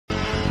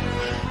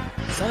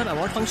Sir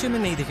award function में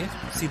नहीं दिखे,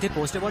 सीधे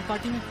पोस्ट अवार्ड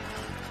पार्टी में।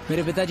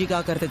 मेरे पिताजी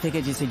कहा करते थे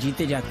कि जिसे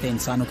जीते जागते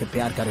इंसानों के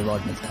प्यार का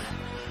रिवॉर्ड मिलता है,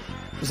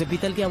 उसे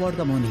पीतल के अवार्ड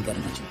का मोह नहीं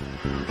करना चाहिए।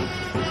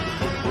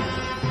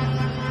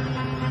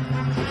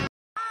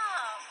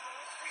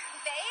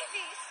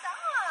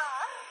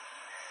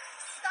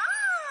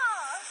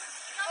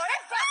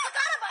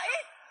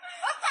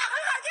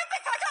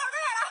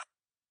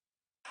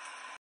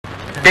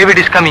 David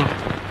is coming.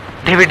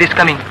 David is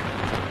coming.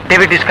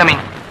 David is coming.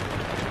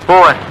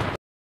 Over.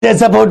 मुझे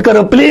सपोर्ट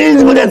करो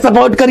प्लीज, मुझे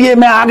सपोर्ट करिए,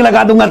 मैं आग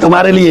लगा दूंगा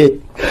तुम्हारे लिए।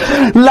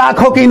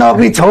 लाखों की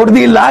नौकरी छोड़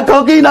दी,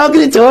 लाखों की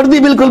नौकरी छोड़ दी,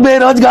 बिल्कुल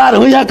बेरोजगार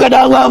हूं या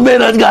कटा हुआ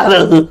बेरोजगार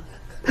हूं।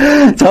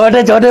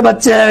 छोटे छोटे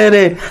बच्चे हैं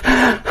मेरे,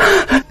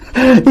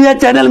 ये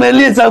चैनल मेरे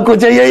लिए सब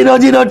कुछ है, यही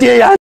रोजी रोटी है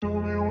यार।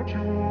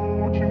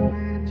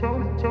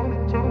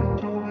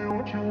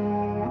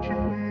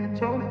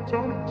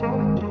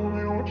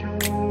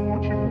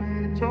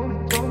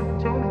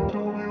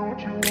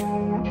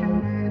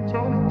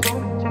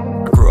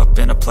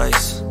 In a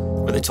place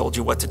where they told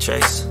you what to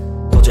chase,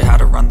 told you how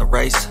to run the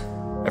race,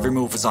 every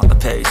move was on the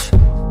page,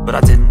 but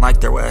I didn't like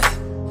their way,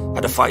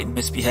 had to fight and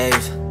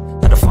misbehave,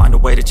 had to find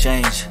a way to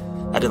change,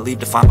 had to leave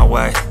to find my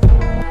way.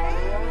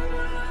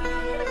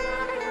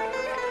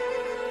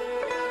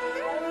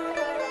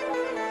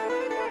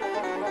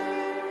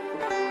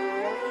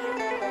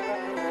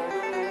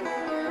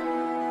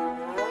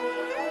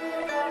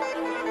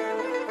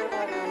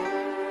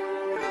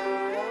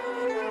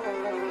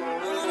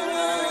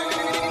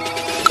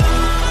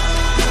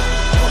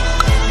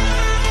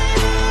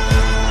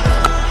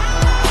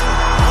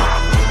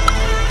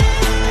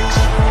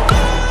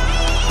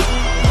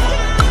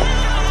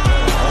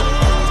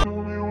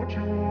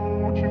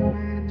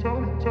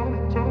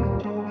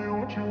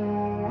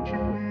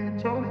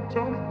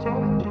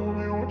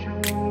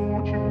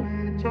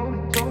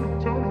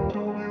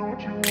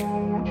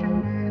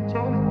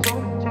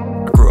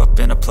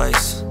 In a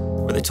place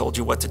where they told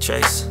you what to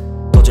chase,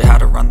 told you how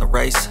to run the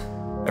race,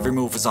 every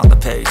move was on the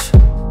page,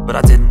 but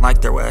I didn't like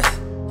their way,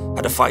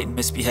 had to fight and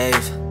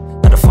misbehave,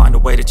 had to find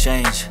a way to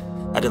change,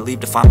 had to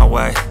leave to find my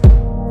way.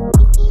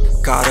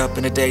 Caught up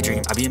in a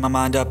daydream, I beat my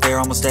mind up there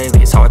almost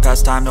daily. It's how I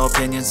pass time, no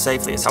opinions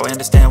safely. It's how I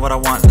understand what I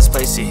want in this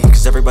place, see.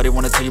 Cause everybody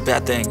wanna tell you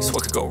bad things,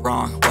 what could go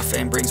wrong, what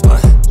fame brings.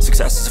 But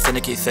success is a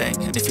finicky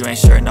thing, and if you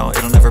ain't sure, no,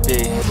 it'll never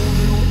be.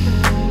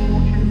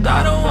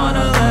 I don't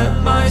wanna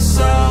let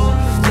myself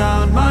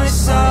down,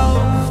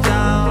 myself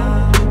down.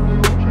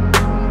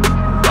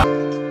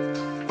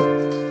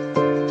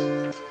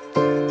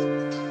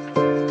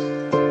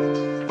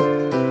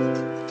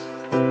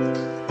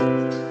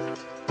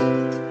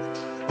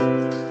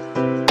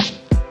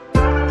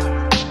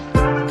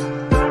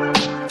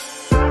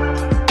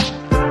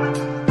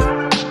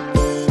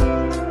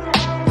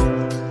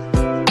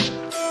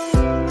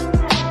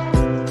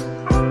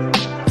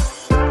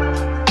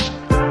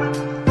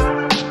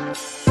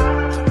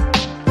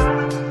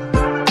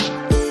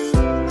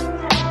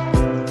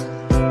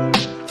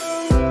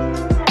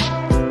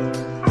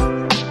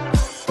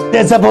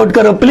 मुझे support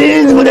करो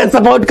please, मुझे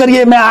support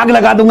करिए, मैं आग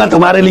लगा दूंगा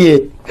तुम्हारे लिए।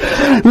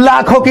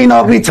 लाखों की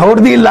नौकरी छोड़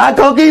दी,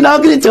 लाखों की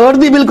नौकरी छोड़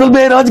दी, बिल्कुल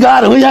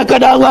बेरोजगार हूं या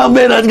कटा हुआ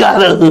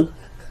बेरोजगार हूं।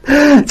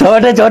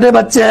 छोटे छोटे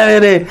बच्चे हैं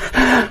मेरे,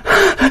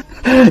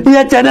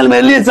 ये चैनल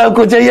मेरे लिए सब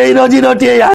कुछ है, यही रोजी रोटी है यार।